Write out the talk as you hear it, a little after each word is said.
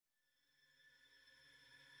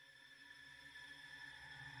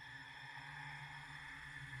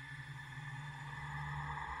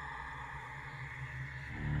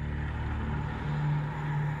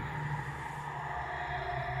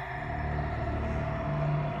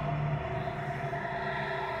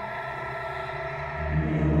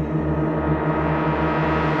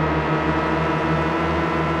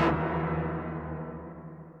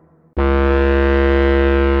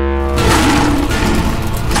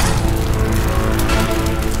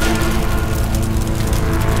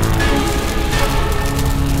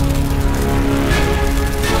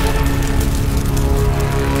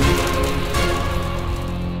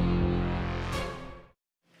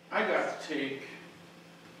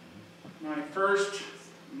my first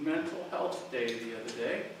mental health day the other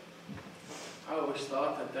day. I always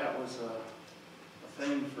thought that that was a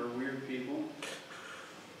thing for weird people.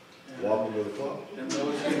 Welcome to the club. And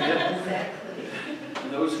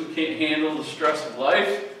those who can't handle the stress of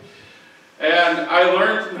life. And I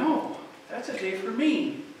learned, no, that's a day for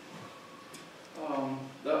me.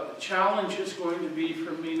 The challenge is going to be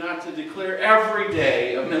for me not to declare every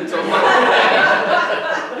day a mental health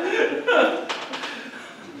day.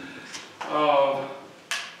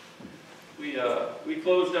 We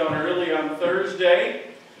closed down early on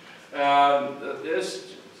Thursday.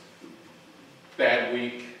 This bad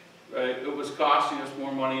week. It was costing us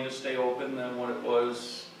more money to stay open than what it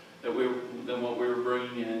was than what we were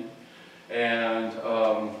bringing in, and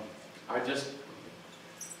I just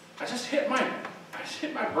hit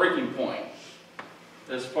my breaking point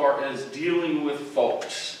as far as dealing with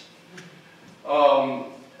folks.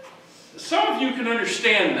 Some of you can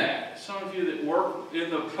understand that. Some of you that work in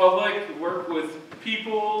the public, work with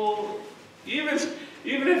people, even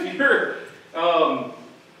if you're.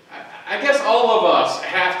 I guess all of us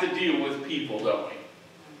have to deal with people, don't we?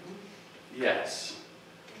 Yes.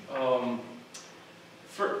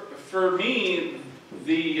 For me,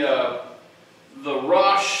 the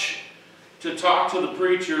rush to talk to the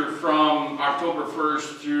preacher from October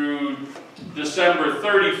 1st through December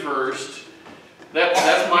 31st,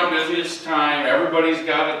 that's my busiest time. Everybody's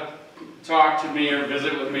got to talk to me or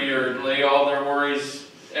visit with me or lay all their worries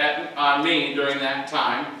on me during that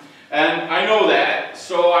time. And I know that,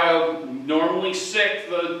 so I'm normally sick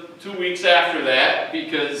the 2 weeks after that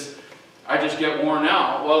because I just get worn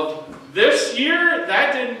out. Well, this year,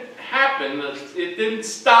 that didn't happen. It didn't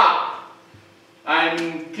stop.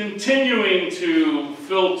 I'm continuing to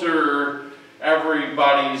filter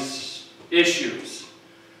everybody's issues.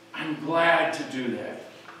 I'm glad to do that.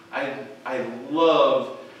 I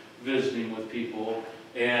love visiting with people,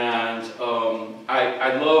 and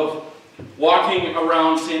I love walking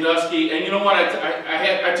around Sandusky. And you know what?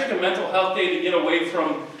 I took a mental health day to get away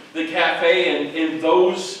from the cafe and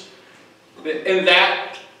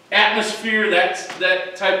that atmosphere,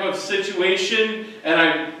 that type of situation. And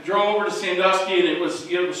I drove over to Sandusky, and it was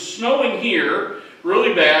snowing here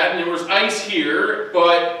really bad, and there was ice here.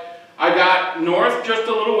 But I got north just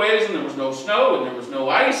a little ways, and there was no snow, and there was no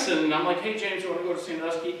ice. And I'm like, hey, James, you want to go to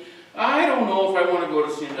Sandusky? I don't know if I want to go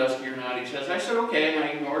to Sandusky or not, he says. I said, okay, and I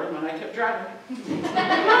ignored him, and I kept driving.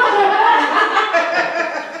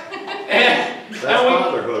 That's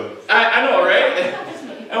fatherhood. I know, right?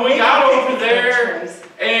 And we got over there,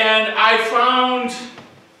 and I found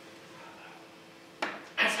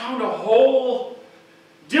a whole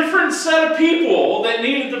different set of people that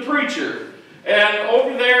needed the preacher. And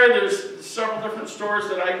over there, there's several different stores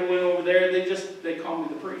that I go in over there. They call me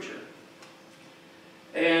the preacher.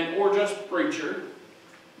 Or just preacher.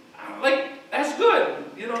 Like, that's good.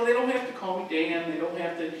 You know, they don't have to call me Dan. They don't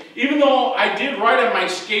have to. Even though I did write on my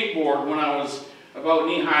skateboard when I was about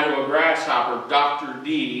knee-high to a grasshopper, Dr.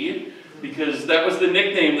 D, because that was the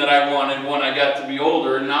nickname that I wanted when I got to be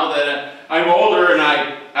older. And now that I'm older and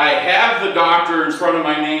I have the doctor in front of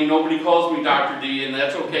my name, nobody calls me Dr. D, and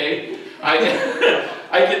that's okay. I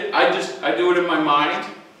do it in my mind.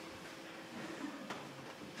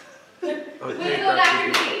 We're going to go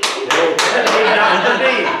Dr. D. Dr. D,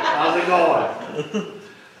 how's it going?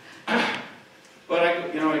 But I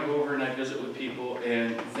go over and I visit with people,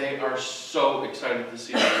 and they are so excited to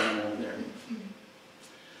see me over there.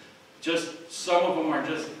 Some of them are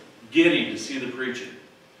just giddy to see the preacher.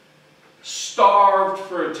 Starved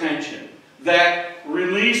for attention. That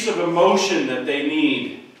release of emotion that they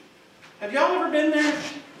need. Have y'all ever been there?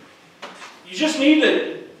 You just need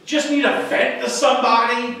to vent to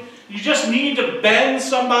somebody. You just need to bend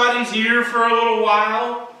somebody's ear for a little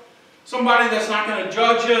while. Somebody that's not going to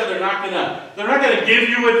judge you. They're not going to give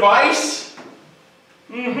you advice.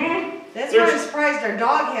 That's why I'm surprised our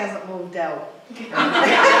dog hasn't moved out. He doesn't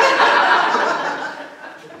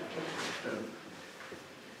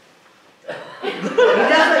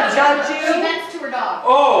judge you. She vents to her dog.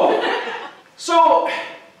 Oh, so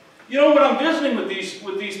when I'm visiting with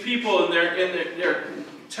these people, and they're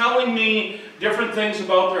telling me different things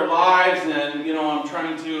about their lives, and I'm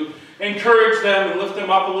trying to encourage them and lift them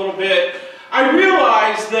up a little bit. I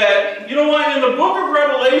realize that in the book of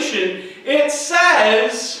Revelation it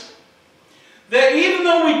says that even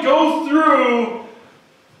though we go through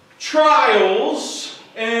trials,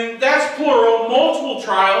 and that's plural, multiple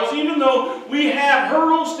trials, even though we have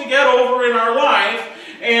hurdles to get over in our life,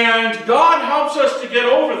 and God helps us to get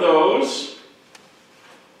over those,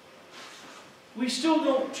 we still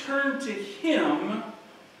don't turn to Him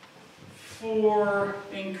for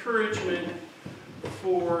encouragement,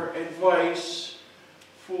 for advice,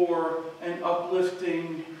 for an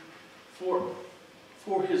uplifting, for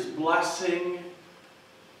his blessing.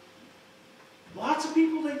 Lots of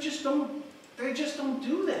people, they just don't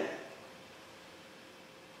do that.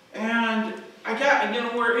 And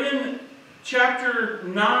we're in chapter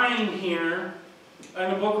 9 here in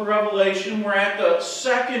the book of Revelation. We're at the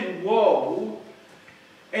second woe.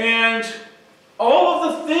 And all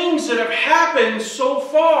of the things that have happened so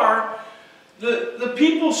far, the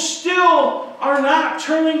people still are not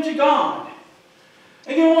turning to God.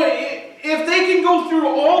 And you know what? If they can go through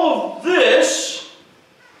all of this,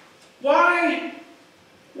 why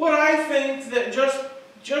would I think that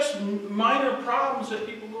just minor problems that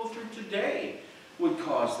people go through today would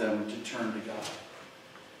cause them to turn to God?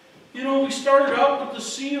 You know, we started out with the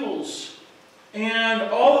seals and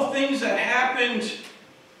all the things that happened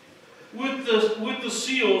with the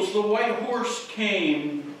seals. The white horse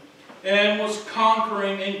came and was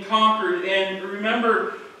conquering and conquered. And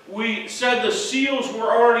remember, we said the seals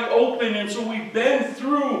were already open, and so we've been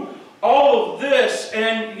through all of this.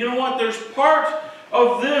 And you know what? There's part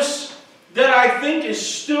of this that I think is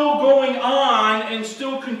still going on and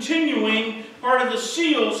still continuing. Part of the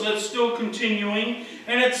seals that's still continuing.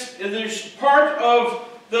 And there's part of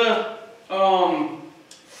the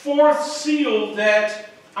fourth seal that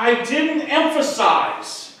I didn't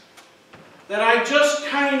emphasize, that I just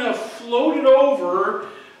kind of floated over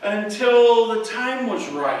until the time was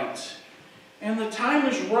right. And the time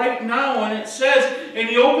is right now, and it says, and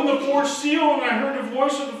he opened the fourth seal, and I heard the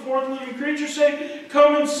voice of the fourth living creature say,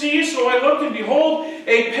 "Come and see." So I looked, and behold,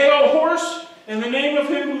 a pale horse, and the name of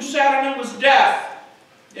him who sat on it was Death,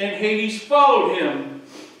 and Hades followed him.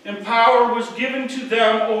 And power was given to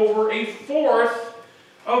them over a fourth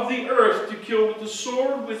of the earth to kill with the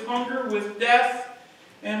sword, with hunger, with death,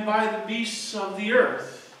 and by the beasts of the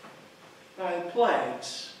earth, by the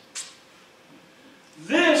plagues.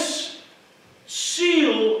 This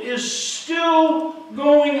seal is still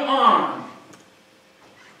going on.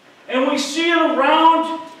 And we see it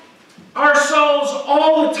around ourselves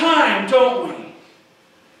all the time, don't we?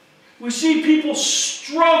 We see people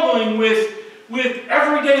struggling with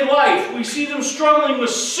everyday life. We see them struggling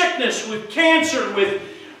with sickness, with cancer, with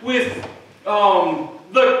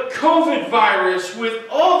the COVID virus, with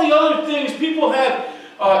all the other things. People have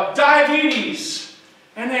diabetes,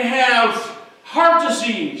 and they have heart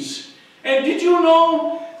disease. And did you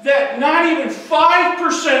know that not even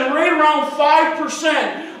 5%, right around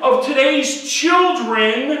 5% of today's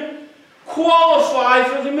children qualify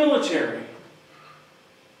for the military?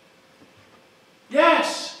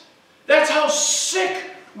 Yes, that's how sick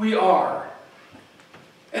we are.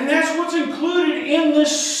 And that's what's included in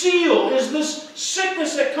this seal, is this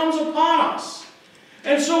sickness that comes upon us.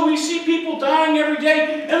 And so we see people dying every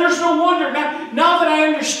day, and there's no wonder. Now that I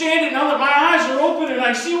understand it, now that my eyes are open and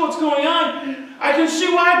I see what's going on, I can see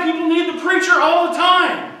why people need the preacher all the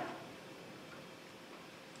time.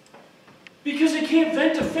 Because they can't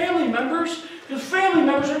vent to family members, because family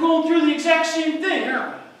members are going through the exact same thing,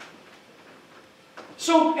 aren't they?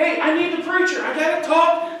 So, hey, I need the preacher. I gotta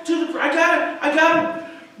talk to the, I gotta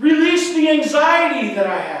release the anxiety that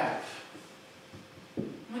I have. I'm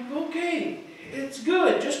like, okay, it's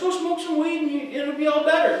good. Just go smoke some weed and it'll be all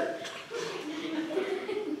better.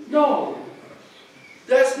 No,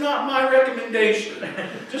 that's not my recommendation.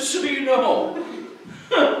 Just so you know.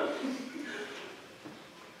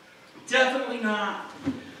 Definitely not.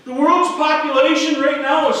 The world's population right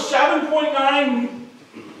now is 7.9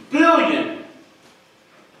 billion.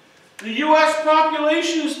 The U.S.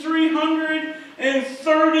 population is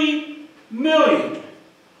 330 million.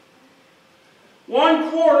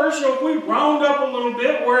 1/4, so if we round up a little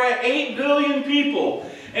bit, we're at 8 billion people.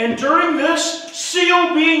 And during this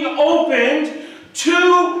seal being opened,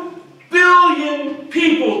 2 billion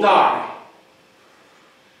people die.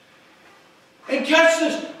 And catch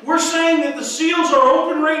this, we're saying that the seals are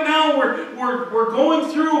open right now. We're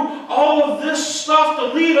going through all of this stuff to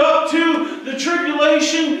lead up to the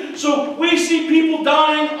tribulation. So we see people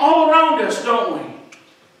dying all around us, don't we?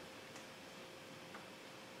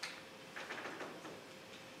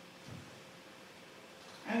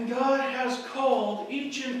 And God has called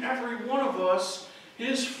each and every one of us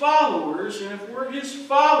His followers. And if we're His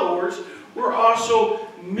followers, we're also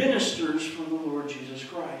ministers for the Lord Jesus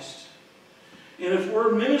Christ. And if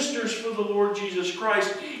we're ministers for the Lord Jesus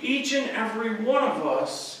Christ, each and every one of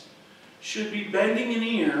us should be bending an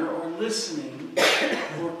ear or listening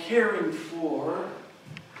or caring for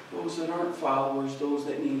those that aren't followers, those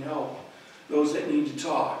that need help, those that need to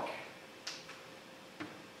talk.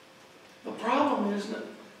 The problem is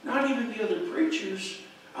Not even the other preachers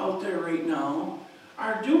out there right now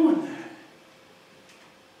are doing that.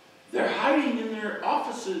 They're hiding in their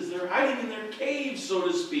offices. They're hiding in their caves, so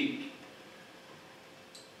to speak.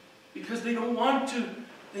 Because they don't want to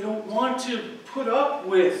put up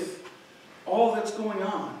with all that's going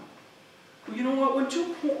on. Well, you know what? When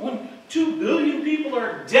 2 billion people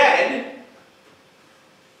are dead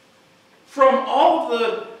from all of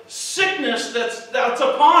the sickness that's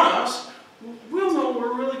upon us, we'll know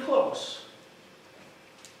we're really close.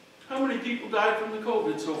 How many people died from the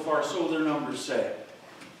COVID so far, so their numbers say?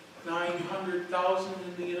 900,000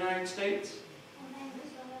 in the United States?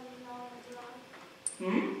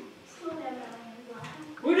 We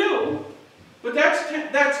do. But that's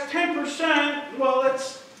 10%, well,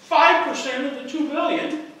 that's 5% of the 2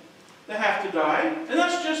 billion that have to die. And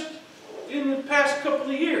that's just in the past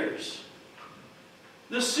couple of years.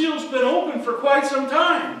 The seal's been open for quite some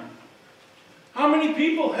time. How many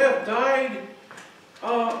people have died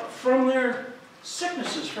from their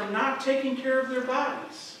sicknesses, from not taking care of their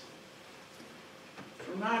bodies,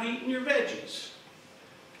 from not eating your veggies?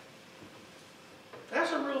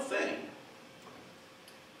 That's a real thing.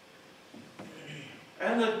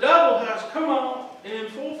 And the devil has come out in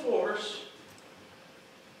full force.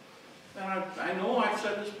 And I know I've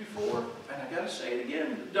said this before, and I got to say it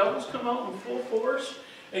again. The devil's come out in full force,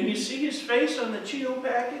 and you see his face on the Cheeto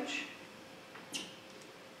package,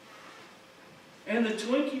 and the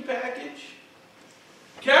Twinkie package.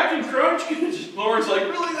 Captain Crunch could, Lauren's like,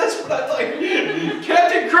 really? That's what I like.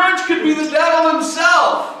 Captain Crunch could be the devil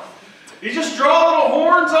himself. You just draw little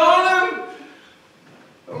horns on him.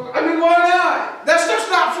 I mean, why not? That stuff's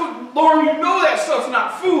not food. Lauren, you know that stuff's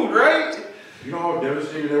not food, right? You know how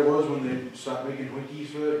devastating that was when they stopped making Twinkies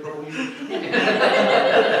for that couple years?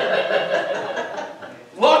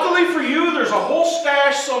 Luckily for you, there's a whole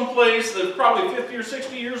stash someplace that's probably 50 or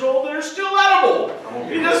 60 years old that are still edible.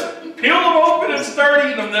 You just peel them open and start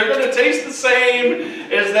eating them. They're going to taste the same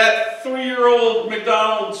as that 3-year-old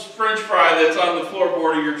McDonald's French fry that's on the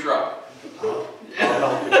floorboard of your truck. I'll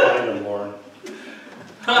help you find them, Lauren.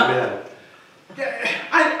 Amen.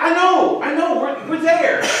 I know, we're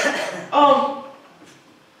there.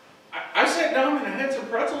 I sat down and I had some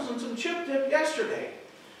pretzels and some chip dip yesterday.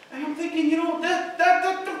 And I'm thinking, you know,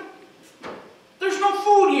 there's no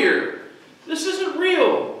food here. This isn't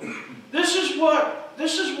real. This is what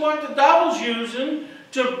the devil's using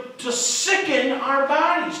to sicken our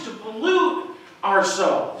bodies, to pollute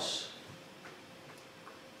ourselves.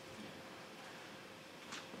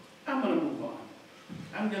 I'm going to move on.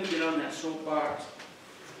 I'm going to get on that soapbox,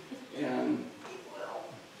 and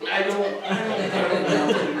I don't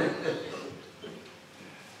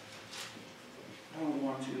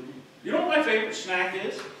want to. You know what my favorite snack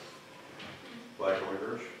is? Black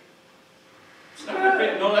licorice. It's not my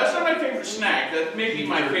favorite. No, that's not my favorite snack. That may be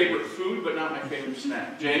my favorite food, but not my favorite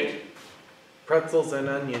snack. James? Pretzels and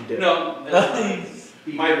onion dip. No, that's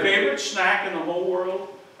not. My favorite snack in the whole world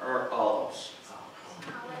are olives.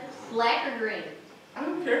 Black or green? I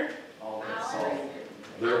don't care.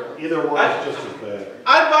 Either one is just as bad.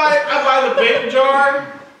 I buy the big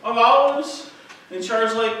jar of olives, and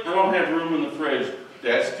Char's like, I don't have room in the fridge.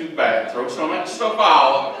 That's too bad. Throw some of that stuff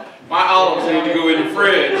out. My olives need to go in the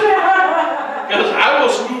fridge. Because I will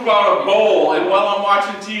scoop out a bowl, and while I'm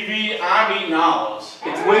watching TV, I'm eating olives.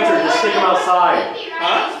 It's winter, just stick them outside.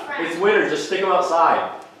 Huh? It's winter, just stick them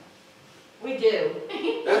outside. We do.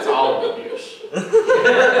 That's olive abuse.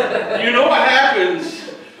 You know what happens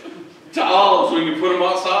to olives when you put them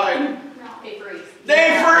outside? They freeze.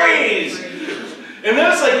 They freeze! And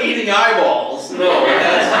then it's like eating eyeballs. No,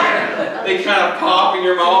 they kind of pop in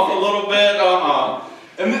your mouth a little bit.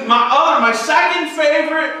 And my second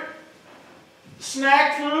favorite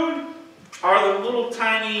snack food are the little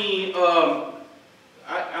tiny,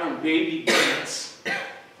 I don't know, baby beets.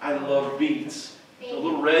 I love beets. The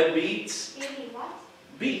little red beets. Baby what?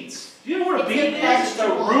 Beets. Do you know what a beet is? It's a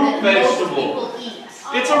Vegetable root that vegetable. most people eat.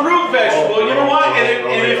 It's a root vegetable. You know what?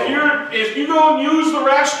 And if you go and use the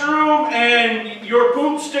restroom and your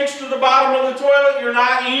poop sticks to the bottom of the toilet, you're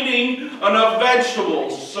not eating enough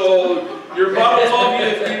vegetables. So your butt will love you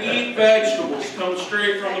if you eat vegetables. Come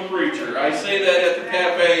straight from the preacher. I say that at the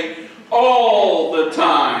cafe all the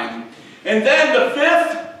time. And then the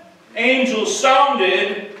fifth angel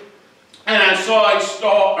sounded, and I saw a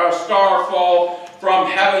star fall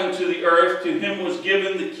from heaven to the earth. To him was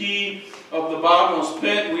given the key of the bottomless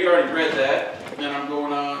pit. We already read that. And I'm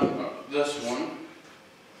going on this one.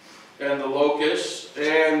 And the locust.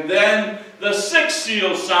 And then the sixth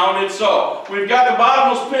seal sounded. So we've got the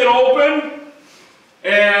bottomless pit open.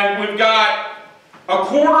 And we've got A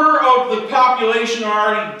quarter of the population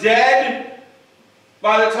are already dead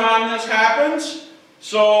by the time this happens.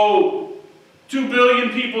 So 2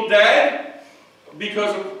 billion people dead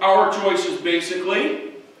because of our choices,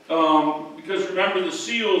 basically. Because remember, the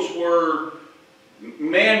seals were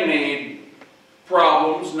man-made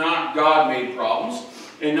problems, not God-made problems.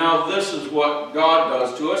 And now this is what God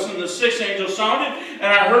does to us. And the sixth angel sounded, and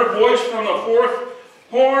I heard a voice from the fourth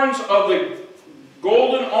horns of the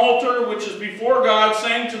golden altar, which is before God,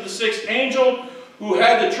 saying to the sixth angel who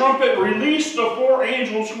had the trumpet, release the 4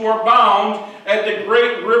 angels who are bound at the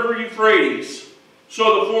great river Euphrates.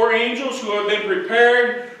 So the 4 angels who have been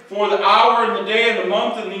prepared for the hour and the day and the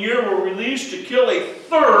month and the year were released to kill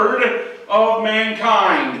 1/3 of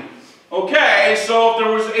mankind. Okay, so if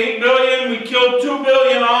there was 8 billion, we killed 2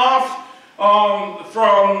 billion off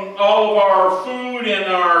from all of our food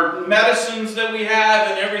and our medicines that we have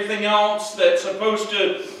and everything else that's supposed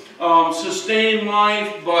to sustain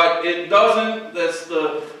life, but it doesn't. That's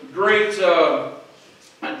the great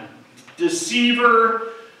deceiver,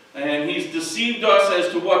 and he's deceived us as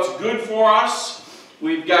to what's good for us.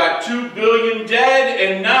 We've got 2 billion dead,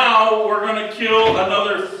 and now we're going to kill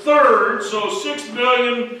another 1/3, so 6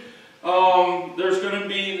 billion. There's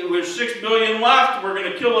 6 billion left. We're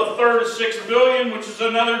going to kill 1/3 of 6 billion, which is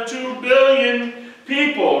another 2 billion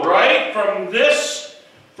people, right? From this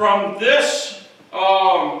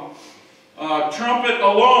trumpet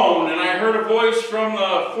alone. And I heard a voice from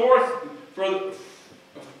the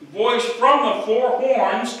four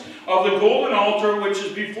horns of the golden altar, which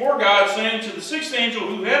is before God, saying to the sixth angel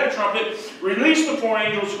who had a trumpet, release the 4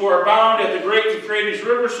 angels who are bound at the great Euphrates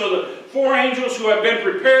River. So the 4 angels who have been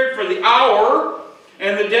prepared for the hour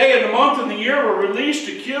and the day and the month and the year were released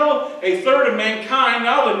to kill 1/3 of mankind.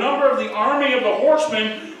 Now the number of the army of the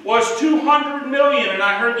horsemen was 200 million, and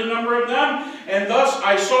I heard the number of them. And thus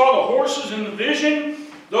I saw the horses in the vision.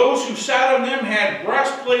 Those who sat on them had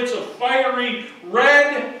breastplates of fiery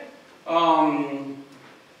red,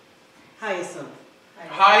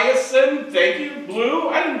 hyacinth, thank you, blue.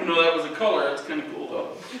 I didn't even know that was a color. That's kind of cool though.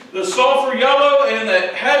 The sulfur yellow, and the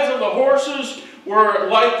heads of the horses were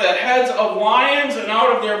like the heads of lions, and out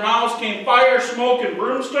of their mouths came fire, smoke, and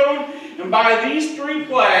brimstone. And by these 3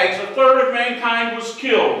 plagues, 1/3 of mankind was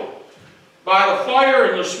killed. By the fire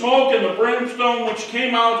and the smoke and the brimstone which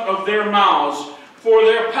came out of their mouths. For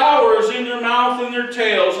their power is in their mouth and their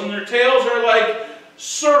tails are like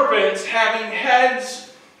serpents, having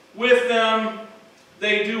heads with them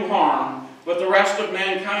they do harm. But the rest of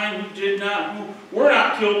mankind who were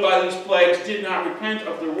not killed by these plagues did not repent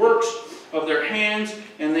of their works of their hands,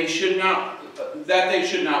 and they should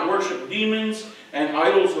not worship demons and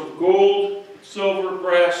idols of gold, silver,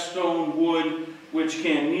 brass, stone, wood, which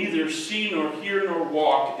can neither see nor hear nor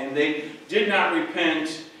walk. And they did not repent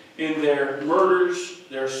in their murders,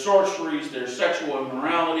 their sorceries, their sexual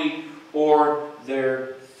immorality, or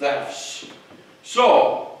their thefts.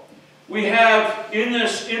 So we have in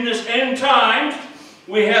this end time,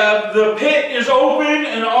 we have the pit is open,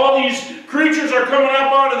 and all these creatures are coming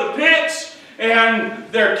up out of the pits, and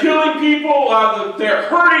they're killing people, they're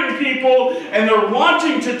hurting people, and they're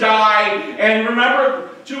wanting to die. And remember,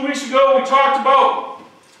 2 weeks ago we talked about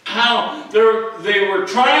how they were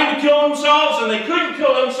trying to kill themselves and they couldn't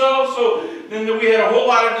kill themselves. So then we had a whole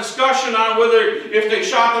lot of discussion on whether if they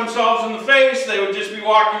shot themselves in the face, they would just be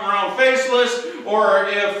walking around faceless, or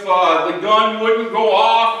if the gun wouldn't go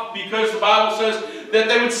off, because the Bible says that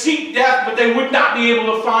they would seek death, but they would not be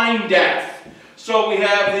able to find death. So we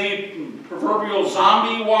have the proverbial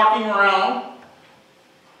zombie walking around.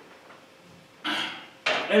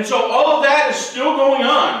 And so all of that is still going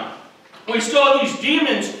on. We still have these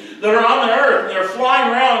demons that are on the earth, and they're flying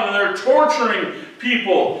around, and they're torturing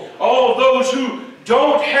people. All of those who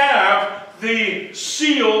don't have the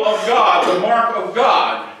seal of God, the mark of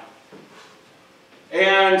God.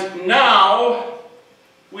 And now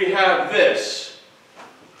we have this.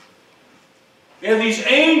 And these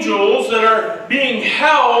angels that are being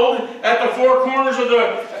held at the 4 corners of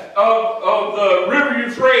the river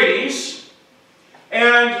Euphrates,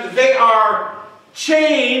 and they are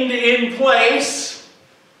chained in place.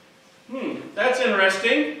 That's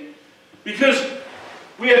interesting, because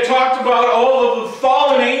we had talked about all of the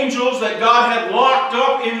fallen angels that God had locked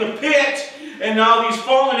up in the pit, and now these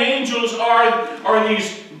fallen angels are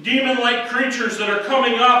these demon-like creatures that are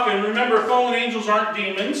coming up. And remember, fallen angels aren't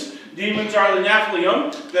demons. Demons are the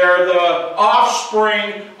Nephilim. They're the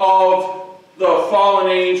offspring of the fallen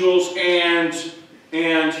angels and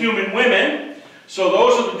human women. So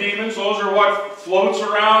those are the demons. Those are what floats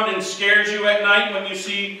around and scares you at night when you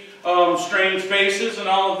see strange faces and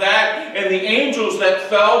all of that. And the angels that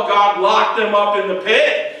fell, God locked them up in the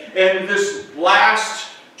pit. And this last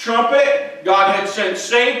trumpet, God had sent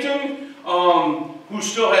Satan, who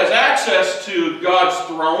still has access to God's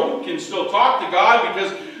throne, can still talk to God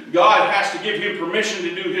because God has to give him permission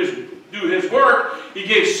to do his work. He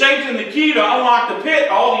gave Satan the key to unlock the pit.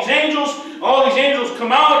 All these angels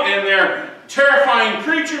come out, and they're terrifying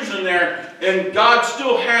creatures, and God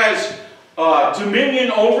still has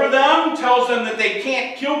dominion over them, tells them that they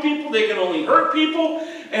can't kill people, they can only hurt people.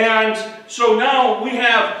 And so now we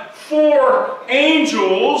have 4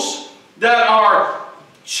 angels that are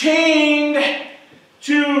chained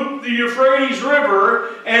to the Euphrates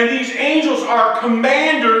River, and these angels are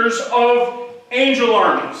commanders of angel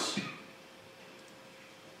armies.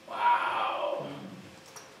 Wow.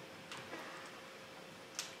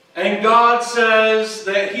 And God says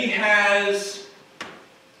that He has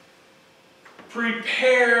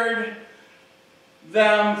prepared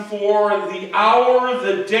them for the hour,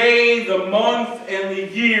 the day, the month, and the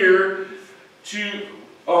year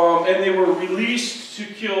and they were released to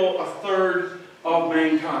kill 1/3 of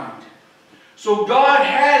mankind. So God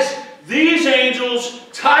has these angels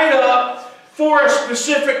tied up for a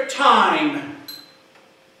specific time.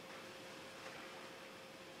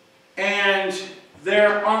 And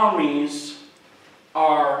their armies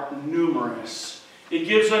are numerous. It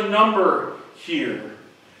gives a number here.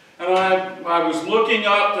 And I was looking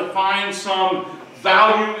up to find some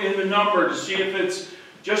value in the number to see if it's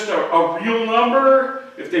just a real number,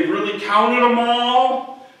 if they really counted them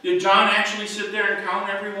all. Did John actually sit there and count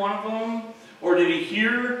every one of them? Or did he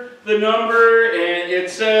hear the number? And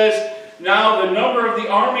it says, now the number of the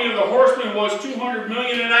army of the horsemen was 200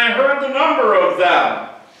 million, and I heard the number of them.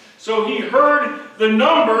 So he heard the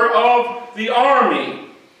number of the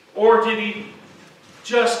army. Or did he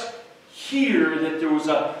just hear that there was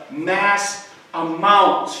a mass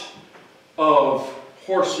amount of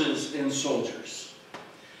horses and soldiers?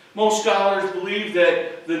 Most scholars believe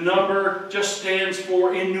that the number just stands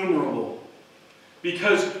for innumerable,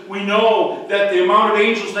 because we know that the amount of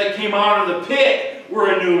angels that came out of the pit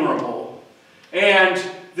were innumerable, and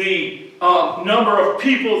the number of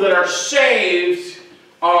people that are saved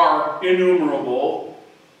are innumerable.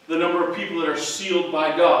 The number of people that are sealed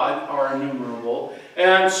by God are innumerable.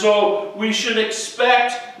 And so we should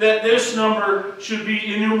expect that this number should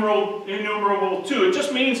be innumerable too. It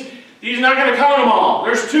just means He's not going to count them all.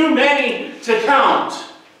 There's too many to count.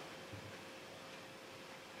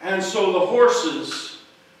 And so the horses,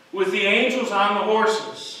 with the angels on the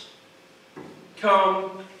horses,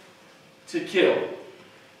 come to kill.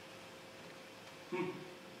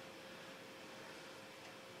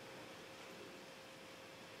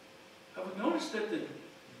 I would notice that the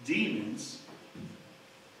demons,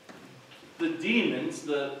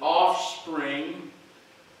 the offspring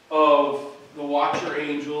of the watcher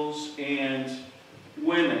angels and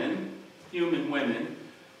women, human women,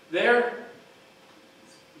 they're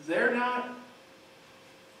not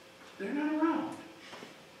around.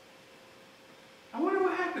 I wonder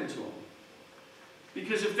what happened to them.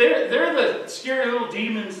 Because if they're the scary little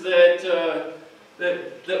demons that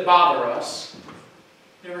bother us.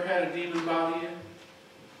 You ever had a demon bother you?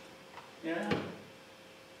 Yeah?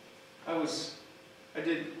 I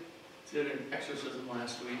did an exorcism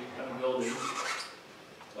last week at a building.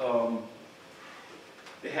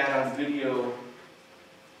 They had on video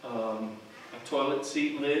a toilet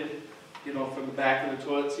seat lid, from the back of the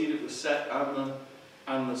toilet seat. It was set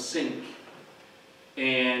on the sink.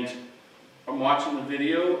 And I'm watching the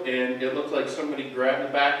video, and it looked like somebody grabbed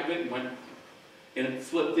the back of it and it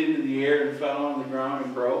flipped into the air and fell on the ground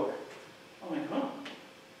and broke. I'm like, huh,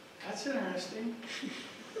 that's interesting.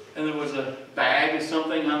 And there was a bag of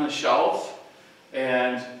something on the shelf,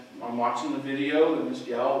 and I'm watching the video, and this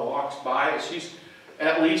gal walks by. She's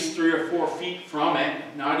at least 3 or 4 feet from it,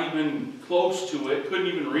 not even close to it, couldn't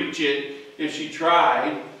even reach it if she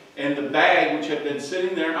tried. And the bag, which had been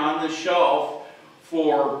sitting there on the shelf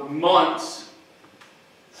for months,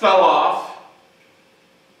 fell off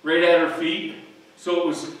right at her feet.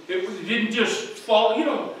 So it didn't just fall.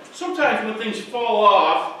 Sometimes when things fall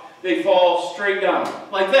off, they fall straight down.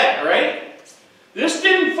 Like that, right? This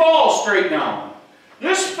didn't fall straight down.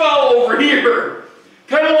 This fell over here.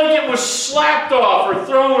 Kind of like it was slapped off or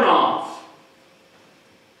thrown off.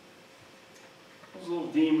 Those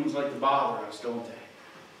little demons like to bother us, don't they?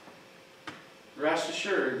 Rest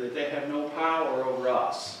assured that they have no power over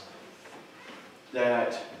us.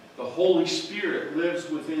 That the Holy Spirit lives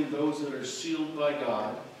within those that are sealed by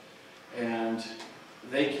God, and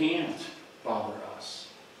they can't bother us.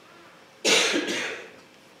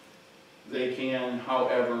 They can,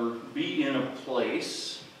 however, be in a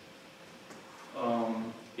place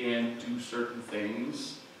and do certain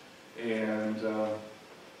things. And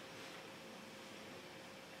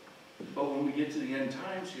but when we get to the end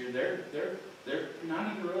times here, they're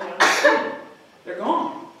not even really on the scene. They're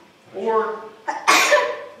gone. Or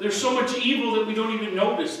there's so much evil that we don't even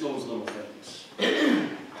notice those little things.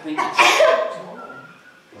 I think it's,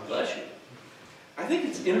 bless you. I think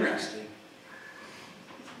it's interesting.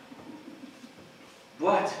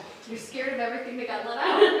 What? You're scared of everything that got let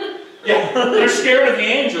out. Yeah, they're scared of the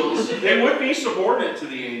angels. They would be subordinate to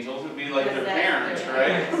the angels. It'd be like their parents,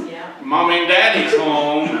 right? Yeah. Mom and Daddy's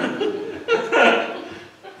home.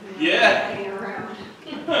 Yeah. Hanging around.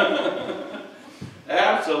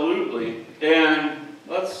 Absolutely. And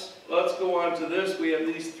let's go on to this. We have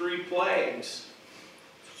these 3 plagues: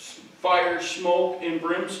 fire, smoke, and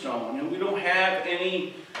brimstone. And we don't have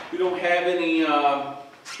any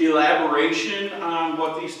elaboration on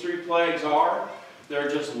what these 3 plagues are. They're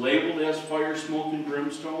just labeled as fire, smoke, and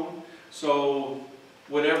brimstone. So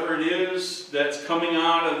whatever it is that's coming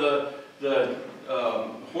out of the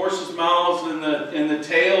horses' mouths and the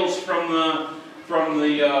tails from the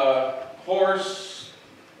horse.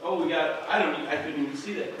 Oh, I couldn't even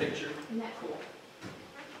see that picture. Isn't that cool?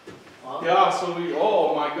 Yeah, so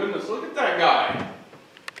oh my goodness, look at that guy.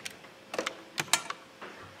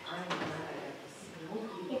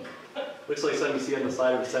 Looks like something you see on the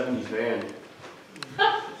side of a 70s van.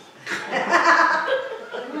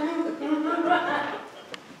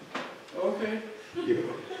 Okay.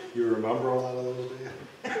 You remember a lot of those, do you?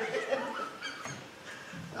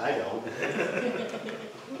 I don't.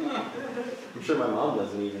 I'm sure my mom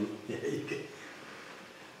doesn't even. Yeah,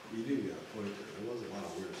 you do got a point there. There was a lot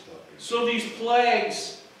of weird stuff here. So these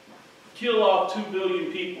plagues kill off 2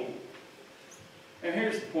 billion people. And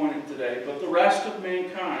here's the point of today. But the rest of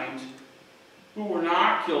mankind who were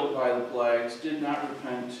not killed by the plagues did not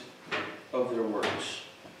repent of their works.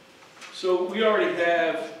 So we already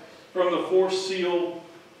have, from the 4th seal,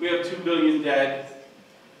 we have 2 billion dead.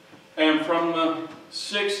 And from the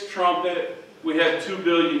 6th trumpet, we have 2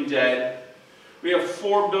 billion dead. We have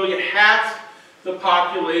 4 billion. Half the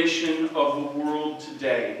population of the world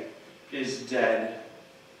today is dead.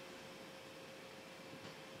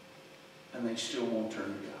 And they still won't turn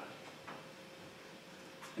to God.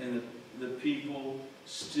 And the people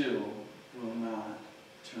still will not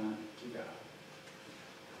turn to God.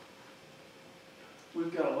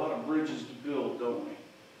 We've got a lot of bridges to build, don't we?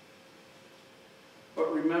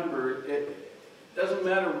 But remember, it doesn't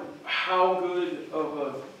matter how good of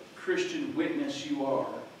a Christian witness you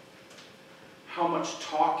are, how much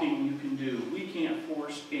talking you can do. We can't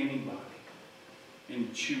force anybody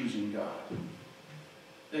in choosing God.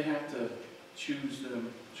 They have to choose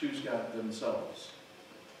God themselves.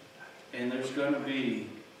 And there's going to be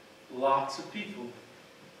lots of people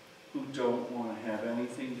who don't want to have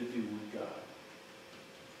anything to do with God.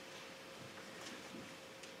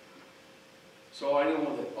 So I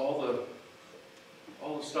know that all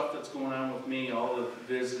the stuff that's going on with me, all the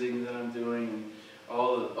visiting that I'm doing,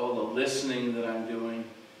 all the listening that I'm doing,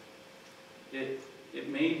 it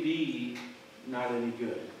may be not any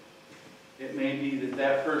good. It may be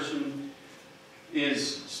that person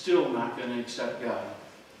is still not going to accept God.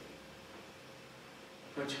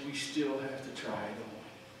 But we still have to try, don't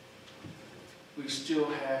we? We still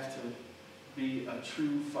have to be a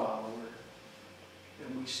true follower.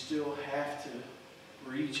 And we still have to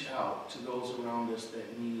reach out to those around us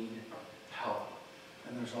that need help.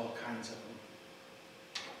 And there's all kinds of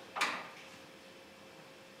them.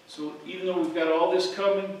 So even though we've got all this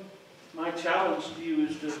coming, my challenge to you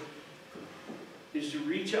is to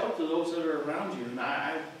reach out to those that are around you. And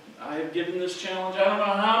I have given this challenge I don't know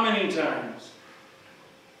how many times.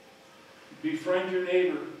 Befriend your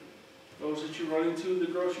neighbor, those that you run into at the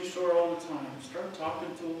grocery store all the time. Start talking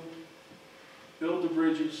to them. Build the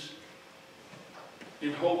bridges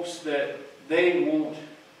in hopes that they won't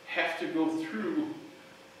have to go through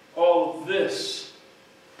all of this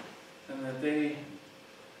and that they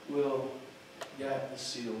will get the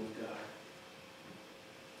seal of God.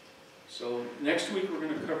 So next week we're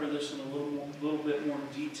going to cover this in a little bit more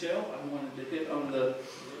detail. I wanted to hit on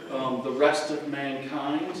the rest of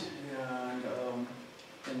mankind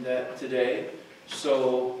and that today.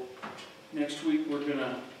 So next week we're going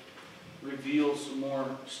to reveal some more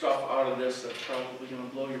stuff out of this that's probably going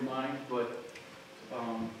to blow your mind. But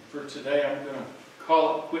for today I'm going to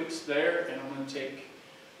call it quits there, and I'm going to take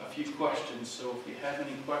a few questions. So if you have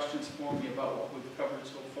any questions for me about what we've covered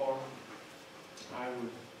so far, I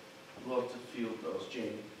would love to field those.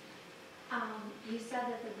 Jamie. You said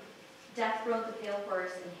that the death rode the pale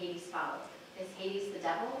horse and Hades followed. Is Hades the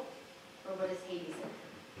devil, or what is Hades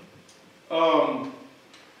in?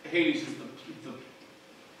 Hades is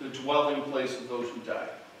the dwelling place of those who die.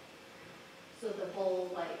 So the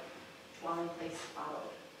whole, like, dwelling place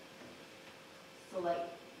followed. So like,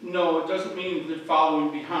 No, it doesn't mean the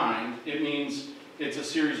following behind. It means it's a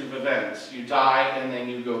series of events. You die and then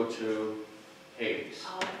you go to Hades.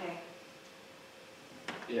 oh, okay.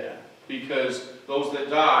 Yeah, because those that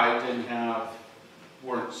died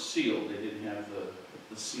weren't sealed. They didn't have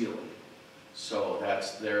the sealing. So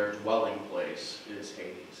that's their dwelling place is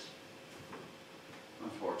Hades.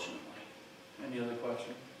 Unfortunately. Any other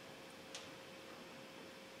question?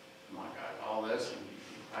 Oh my God, all this, and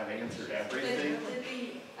I've answered everything. Did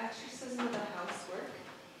the exorcism of the house work?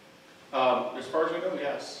 As far as I know,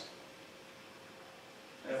 yes.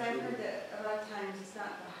 Because I've Absolutely. heard that a lot of times it's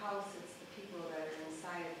not the house, it's the people that are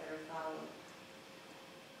inside it that are followed.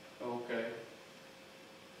 Okay.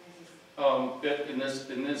 I just-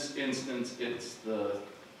 In this instance, it's the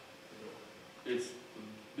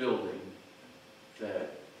building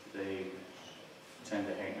that they tend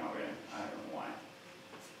to hang out in. I don't know why.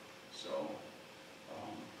 So,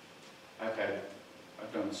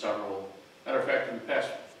 I've done several. Matter of fact, in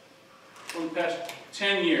the past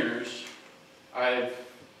 10 years, I've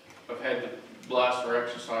had the blast or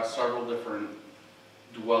exercise several different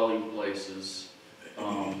dwelling places.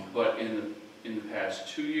 But in the past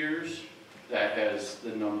 2 years,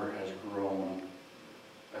 the number has grown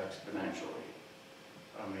exponentially.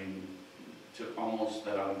 I mean, to almost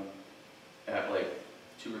that I'm at like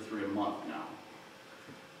 2 or 3 a month now.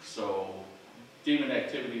 So demon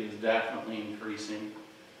activity is definitely increasing.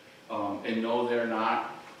 And no, they're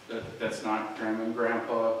not. That's not grandma and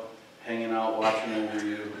grandpa hanging out watching over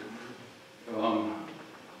you.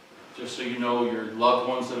 Just so you know, your loved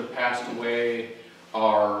ones that have passed away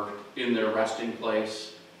are in their resting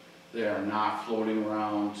place. They are not floating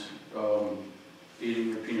around eating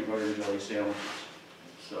your peanut butter and jelly sandwiches.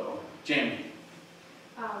 So, Jamie.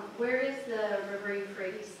 Where is the River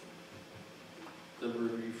Euphrates? The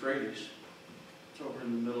River Euphrates. It's over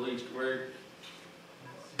in the Middle East. Where?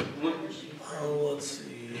 Oh, let's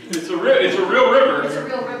see. It's a real river. It's a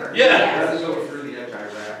real river. Yeah. Yes. Does go through the edge of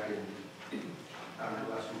Iraq and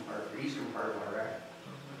the western part, the eastern part of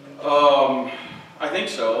Iraq. I think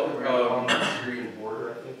so. Around the Syrian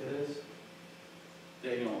border, I think it is.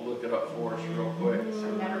 Daniel, look it up for us real quick.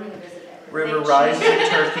 I'm never going to visit that River Big rises cheese. in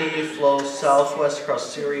Turkey, flows southwest across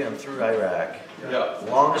Syria and through Iraq. Yeah.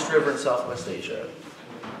 Longest river in Southwest Asia.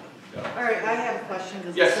 All right, I have a question,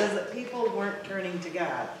 because Yes. it says that people weren't turning to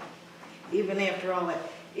God, even after all that.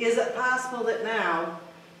 Is it possible that now,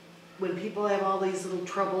 when people have all these little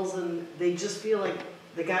troubles and they just feel like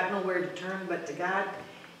they got nowhere to turn but to God,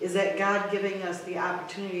 is that God giving us the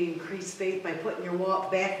opportunity to increase faith by putting your wall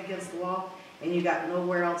back against the wall and you got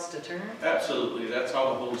nowhere else to turn? Absolutely. That's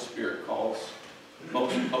how the Holy Spirit calls. A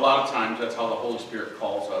lot of times, that's how the Holy Spirit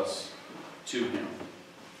calls us to Him,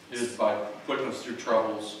 is by putting us through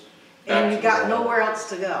troubles. And you back to got the wall. nowhere else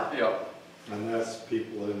to go. Yep. And that's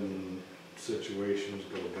people in situations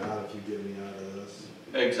go, God, if you get me out of this.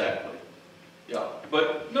 Exactly. Yeah.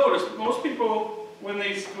 But notice, most people, when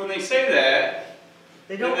they say that,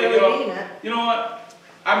 They don't They really go, mean it. you know what?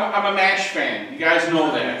 I'm a MASH fan. You guys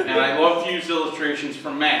know that. And I love to use illustrations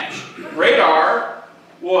from MASH. Radar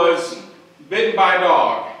was bitten by a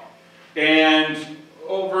dog. And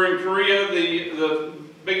over in Korea, the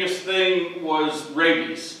biggest thing was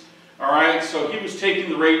rabies. All right? So he was taking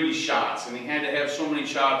the rabies shots. And he had to have so many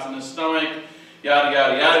shots in his stomach. Yada,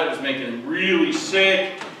 yada, yada. It was making him really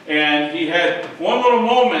sick. And he had one little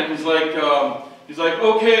moment. He's like,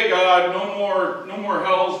 okay, God, no more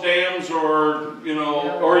Hell's Dams, or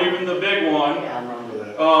or even the big one. I remember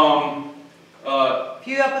that. A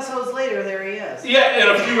few episodes later, there he is. Yeah, and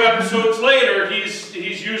a few episodes later, he's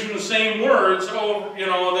using the same words,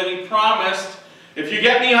 that he promised. If you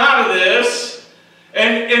get me out of this,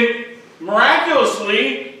 and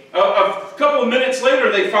miraculously, a couple of minutes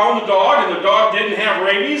later, they found the dog, and the dog didn't have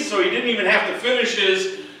rabies, so he didn't even have to finish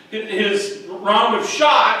his round of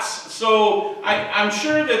shots. So I'm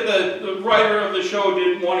sure that the writer of the show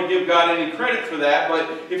didn't want to give God any credit for that. But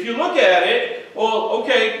if you look at it, well,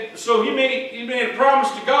 okay, so he made a promise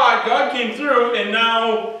to God. God came through, and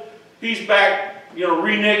now he's back,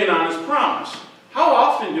 reneging on his promise. How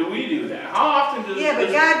often do we do that? How often does Yeah,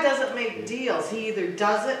 but God doesn't make deals. He either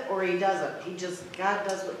does it or he doesn't. God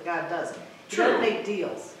does what God does. He True. doesn't make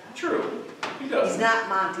deals. True, he does. He's not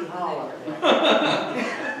Monty Hall.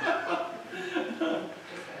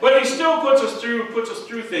 But he still puts us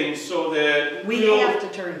through things so that We we'll- have to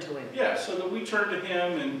turn to him. yeah, so that we turn to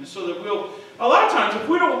him, and so that a lot of times,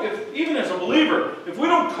 even as a believer, if we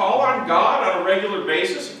don't call on God on a regular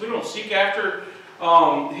basis, if we don't seek after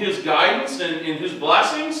his guidance and his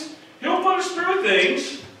blessings, he'll put us through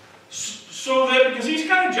things so that, because he's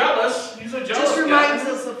kind of jealous, he's a jealous Just guy. reminds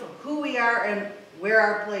us of who we are and where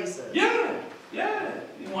our place is. Yeah,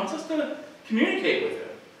 he wants us to communicate with him.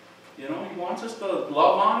 You know, he wants us to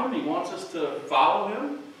love on him, he wants us to follow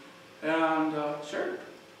him, and sure.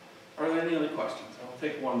 Are there any other questions? I'll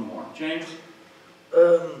take one more. James?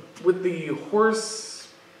 With the horse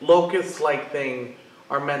locust-like thing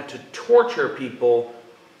are meant to torture people,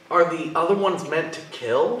 are the other ones meant to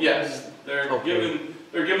kill? Yes, they're Okay.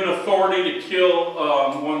 given authority to kill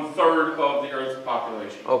 1/3 of the Earth's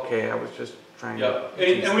population. Okay, I was just trying Yep. to...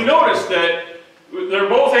 And we notice that they're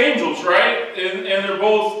both angels, right? And they're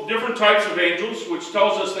both different types of angels, which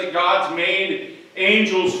tells us that God's made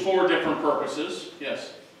angels for different purposes.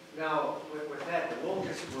 Yes. Now, with that, the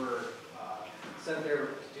locusts were sent there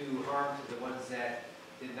to do harm to the ones that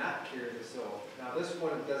did not carry the soul. Now, this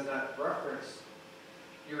one does not reference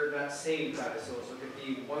you're not saved by the soul, so it could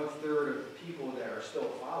be 1/3 of the people that are still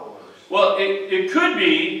followers. Well, it could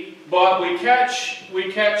be, but we catch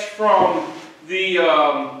from the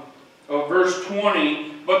verse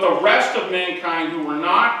 20, but the rest of mankind who were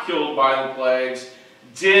not killed by the plagues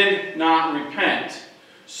did not repent.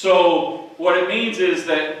 So what it means is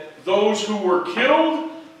that those who were killed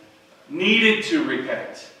needed to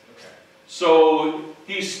repent. Okay. So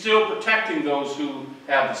he's still protecting those who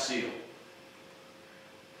have the seal.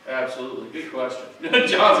 Absolutely. Good question.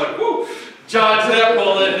 John's like, whoo, dodge that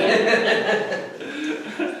bullet.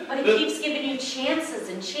 But he keeps giving you chances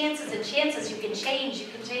and chances and chances. You can change, you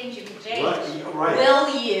can change, you can change. Right. Will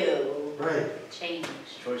you Right. change?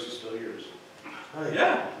 Choice is still yours. Right.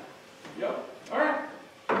 Yeah. Yep. All right.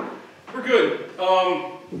 We're good.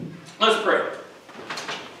 Let's pray.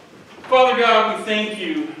 Father God, we thank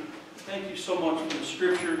you. Thank you so much for the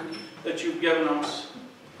scripture that you've given us.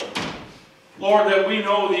 Lord, that we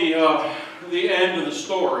know the end of the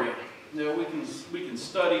story. That we can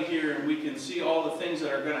study here and we can see all the things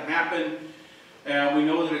that are going to happen, and we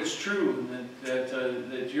know that it's true, and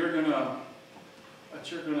that you're going to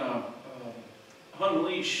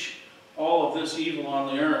unleash all of this evil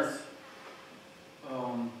on the earth,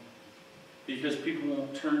 because people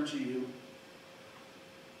won't turn to you.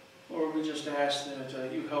 Lord, we just ask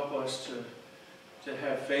that you help us to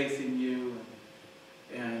have faith in you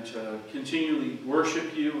and continually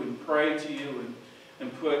worship you and pray to you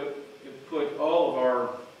and put all of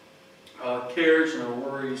our cares and our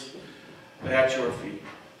worries at your feet.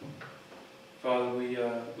 Father, we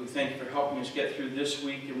thank you for helping us get through this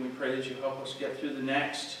week, and we pray that you help us get through the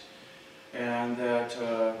next, and that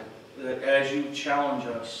as you challenge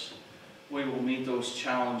us, we will meet those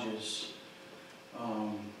challenges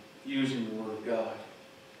using the Word of God,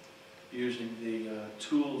 using the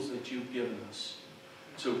tools that you've given us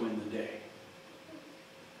to win the day.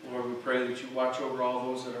 Lord, we pray that you watch over all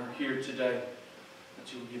those that are here today,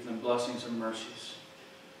 that you will give them blessings and mercies.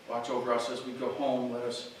 Watch over us as we go home. Let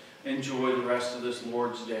us enjoy the rest of this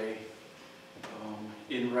Lord's Day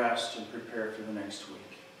in rest and prepare for the next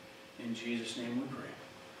week. In Jesus' name we pray.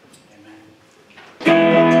 Amen.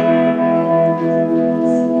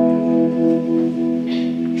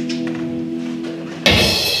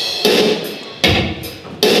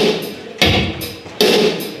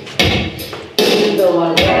 Though I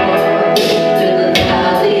walk through the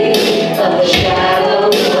valley of the shadow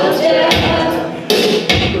of death,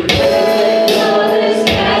 the Lord is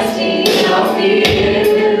casting out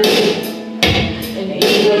fear. And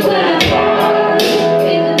even when I walk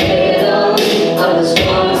in the middle of the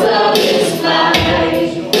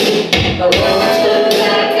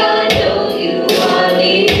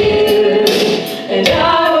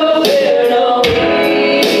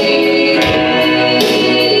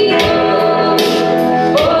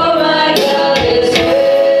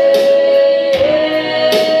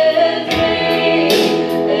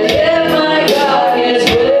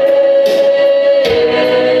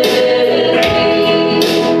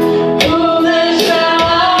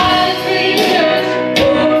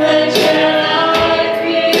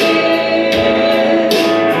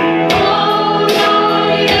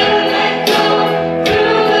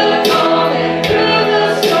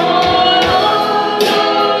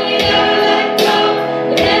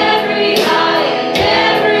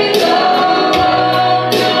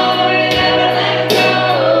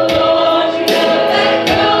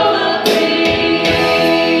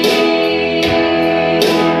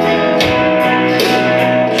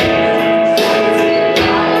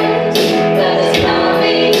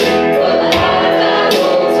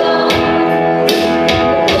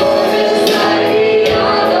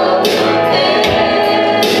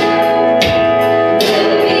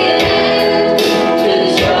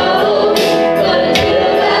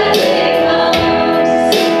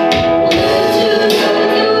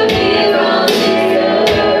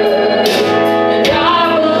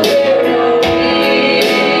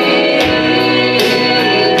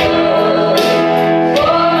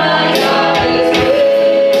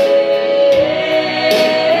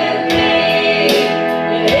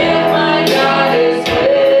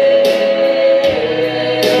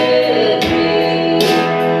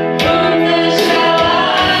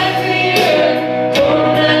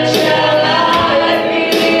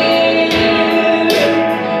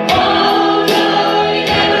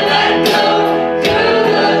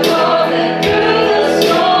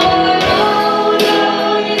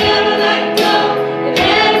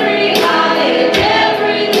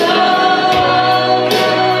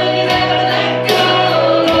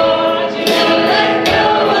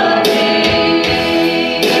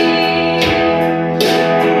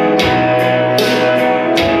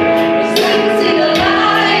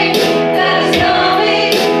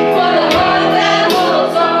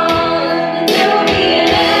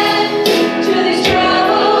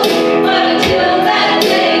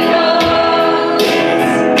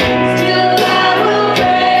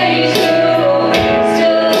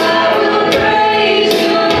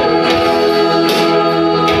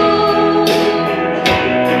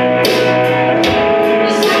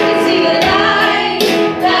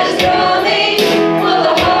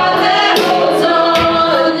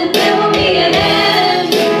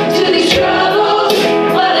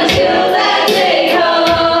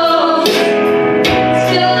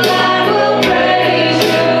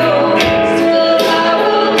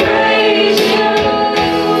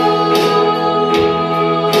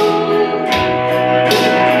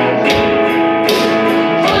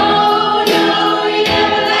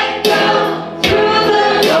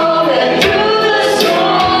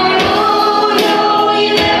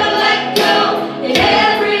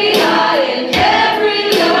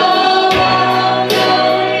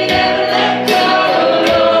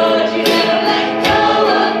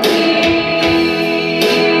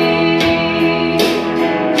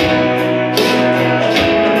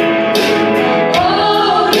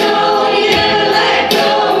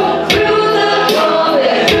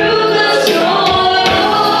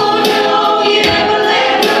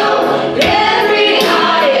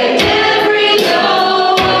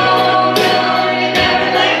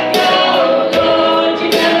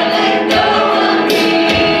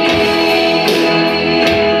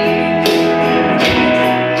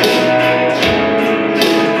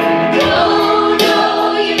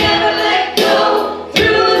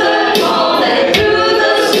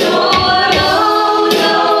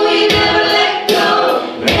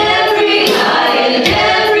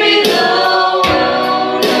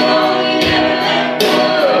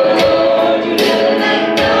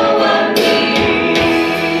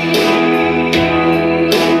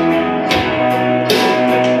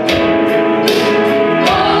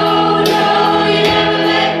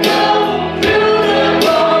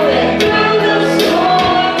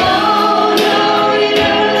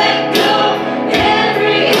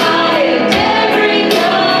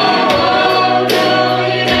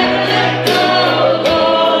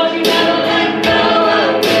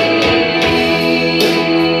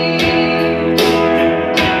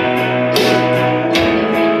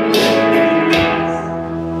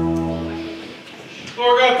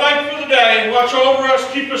over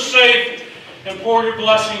us, keep us safe, and pour your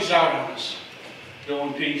blessings out on us. Go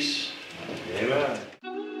in peace. Amen.